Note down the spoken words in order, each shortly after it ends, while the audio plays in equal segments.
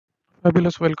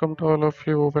Fabulous, welcome to all of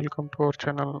you, welcome to our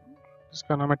channel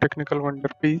जिसका नाम है technical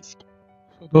wonder beast.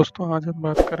 तो दोस्तों आज हम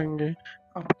बात करेंगे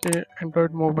आपके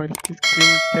एंड्रॉयड मोबाइल की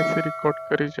स्क्रीन कैसे रिकॉर्ड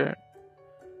करी जाए।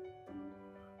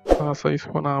 हाँ सही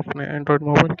सुना आपने, एंड्रॉयड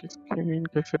मोबाइल की स्क्रीन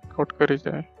कैसे रिकॉर्ड करी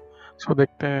जाए। सो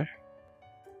देखते हैं।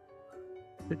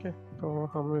 ठीक है, तो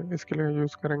हम इसके लिए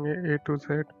यूज़ करेंगे A to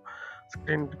Z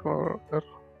screen recorder.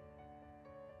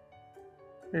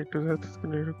 A to Z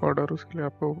screen recorder, उसके लिए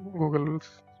आपको गूगल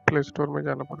प्ले स्टोर में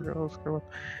जाना पड़ेगा। उसके बाद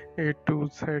A to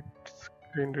Z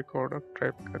screen recorder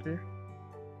type करिए।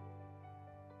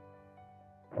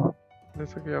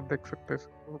 जैसे कि आप देख सकते हैं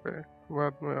स्क्रीन पे।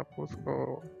 बाद में आप उसको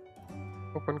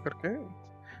ओपन करके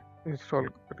इंस्टॉल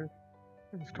करें।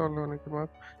 इंस्टॉल होने के बाद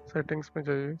सेटिंग्स में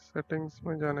जाइए। सेटिंग्स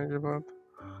में जाने के बाद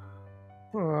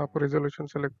आप रेजोल्यूशन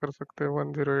सेलेक्ट कर सकते हैं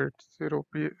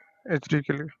 1080p HD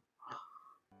के लिए,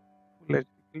 फुल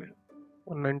HD के लिए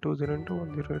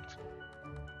 1920x1080।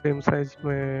 सेम साइज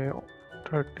में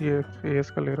 30 fps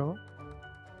का ले रहा हूँ।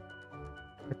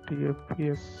 30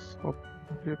 fps और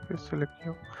 30 fps सेलेक्ट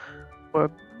किया।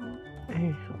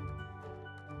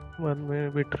 बाद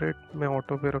में बिट रेट मैं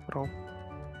ऑटो पे रख रहा हूँ।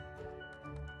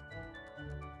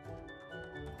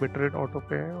 बिट रेट ऑटो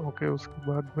पे है, ओके। उसके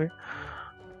बाद में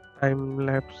टाइम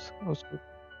लैप्स, उसको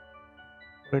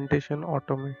ओरिएंटेशन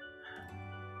ऑटो में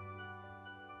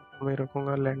मैं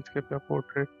रखूँगा। लैंडस्केप या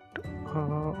पोर्ट्रेट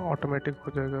ऑटोमेटिक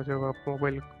हो जाएगा जब आप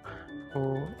मोबाइल को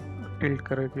टिल्ट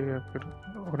करेंगे या फिर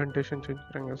ओरिएंटेशन चेंज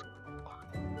करेंगे उसका।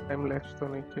 टाइम लैप्स तो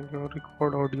नहीं चेंज होगा।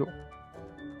 रिकॉर्ड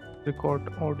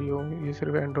ऑडियो ये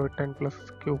सिर्फ एंड्रॉयड 10 प्लस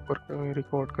के ऊपर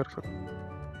रिकॉर्ड कर सकते हैं।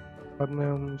 बाद में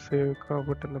हम सेव का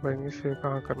बटन दबाएंगे। सेव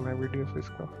कहाँ करना है वीडियो,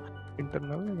 इसका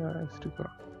इंटरनल या एसडी का।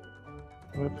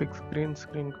 हमें फिक्स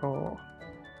स्क्रीन का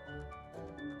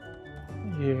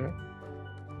ये है,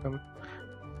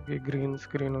 ये ग्रीन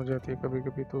स्क्रीन हो जाती है कभी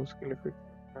कभी, तो उसके लिए fix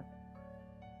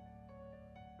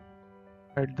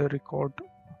hide the record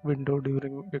window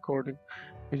during recording.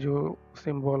 ये जो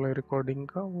सिंबल है रिकॉर्डिंग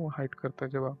का वो हाइड करता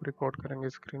है जब आप रिकॉर्ड करेंगे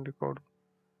स्क्रीन रिकॉर्ड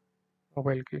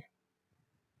मोबाइल की।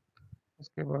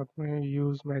 उसके बाद में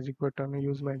यूज़ मैजिक बटन है।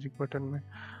 यूज़ मैजिक बटन में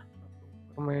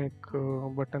हमें एक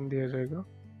बटन दिया जाएगा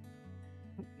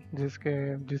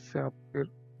जिससे आप फिर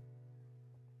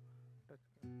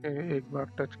एक बार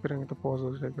टच करेंगे तो पॉज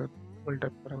हो जाएगा, डबल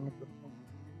टैप करेंगे तो।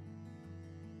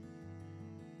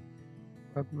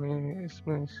 बाद में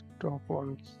इसमें stop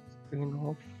on screen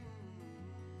of,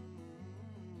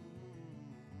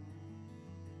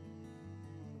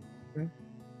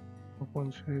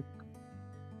 on shake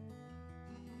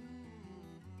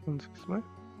इसमें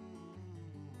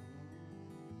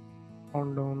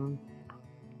ऑन डाउन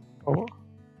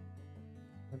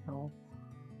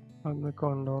बाद में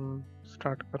काउंटडाउन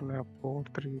स्टार्ट करना है आपको।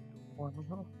 3 2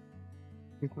 1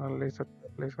 इतना ले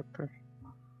सकते हैं।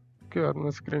 उसके बाद में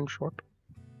स्क्रीनशॉट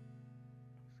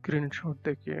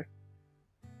देखिए।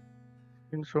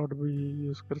 स्क्रीनशॉट भी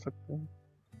यूज़ कर सकते हैं।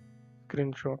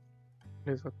 स्क्रीनशॉट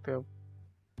ले सकते हैं आप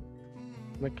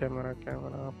में कैमरा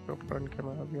आपका फ्रंट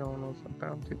कैमरा भी ऑन हो सकता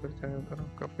है। आप जिधर चाहे उधर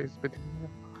आपका फेस भी दिखेगा।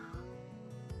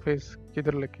 फेस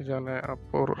किधर लेके जाना है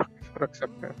आपको रख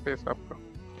सकते हैं फेस आपका।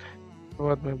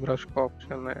 बाद में ब्रश का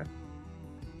ऑप्शन है।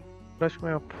 ब्रश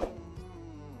में आप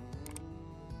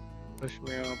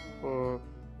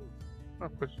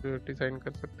कुछ डिज़ाइन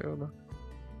कर सकते हो ना।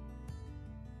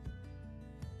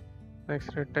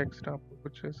 नेक्स्ट है टेक्स्ट। आपको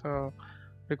कुछ ऐसा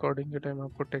रिकॉर्डिंग के टाइम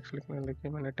आपको टेक्स्ट लिखना है।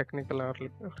 देखिए मैंने टेक्निकल आर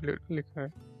लिखा है।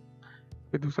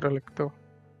 फिर दूसरा लिखता हूँ।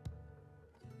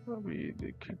 अभी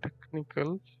देखिए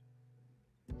टेक्निकल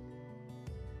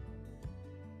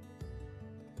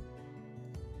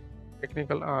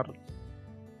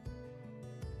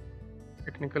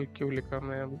क्यों लिखा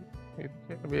मैं अभी।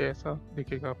 अभी ऐसा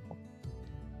दिखेगा आपको।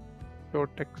 तो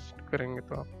टेक्स्ट करेंगे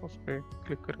तो आप उस पर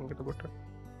क्लिक करेंगे तो बटन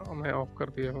मैं ऑफ कर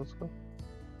दिया है उसको।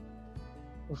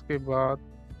 उसके बाद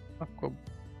आपको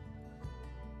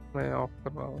मैं ऑफ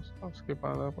कर रहा हूँ उसको। उसके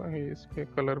बाद आप इस पे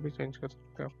कलर भी चेंज कर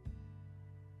सकते हो।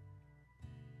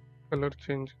 कलर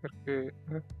चेंज करके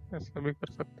ऐसा भी कर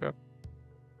सकते हो आप।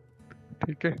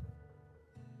 ठीक है।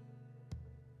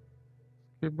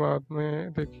 के बाद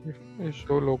में देखिए ये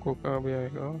शो लोगो का भी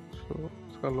आएगा। शो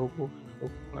उसका लोगो शो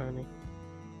करना है नहीं।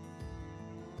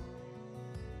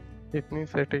 इतनी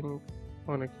सेटिंग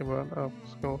होने के बाद आप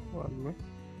उसको बाद में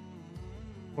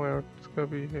वर्ड्स का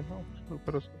भी है ऑप्शन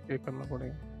पर, उसको पे करना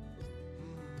पड़ेगा।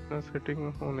 इतना सेटिंग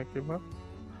होने के बाद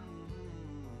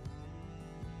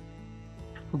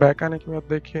बैक आने के बाद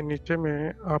देखिए नीचे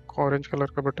में आपको ऑरेंज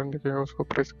कलर का बटन दिखेगा, उसको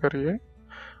प्रेस करिए।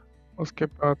 उसके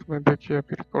बाद में देखिए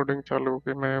अभी रिकॉर्डिंग चालू हो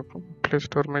गई। मैं प्ले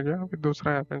स्टोर में गया, अभी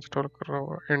दूसरा ऐप इंस्टॉल कर रहा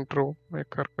हूँ इंट्रो में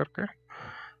कर करके।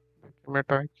 में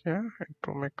टाइप किया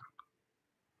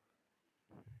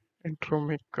इंट्रो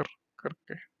मेकर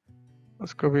करके,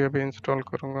 उसको भी अभी इंस्टॉल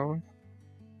करूँगा मैं।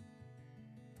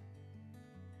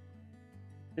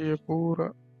 ये पूरा,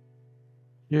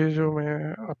 ये जो मैं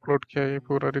अपलोड किया है ये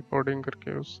पूरा रिकॉर्डिंग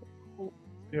करके उस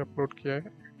ये अपलोड किया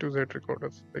है टू जेड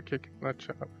रिकॉर्डर्स। देखिए कितना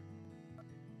अच्छा,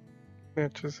 कितने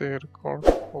अच्छे से रिकॉर्ड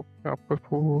होके आपको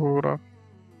पूरा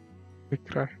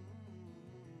दिख रहा है।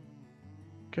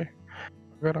 ओके,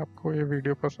 अगर आपको ये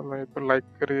वीडियो पसंद आई तो लाइक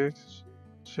करिए,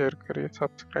 शेयर करिए,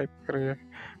 सब्सक्राइब करिए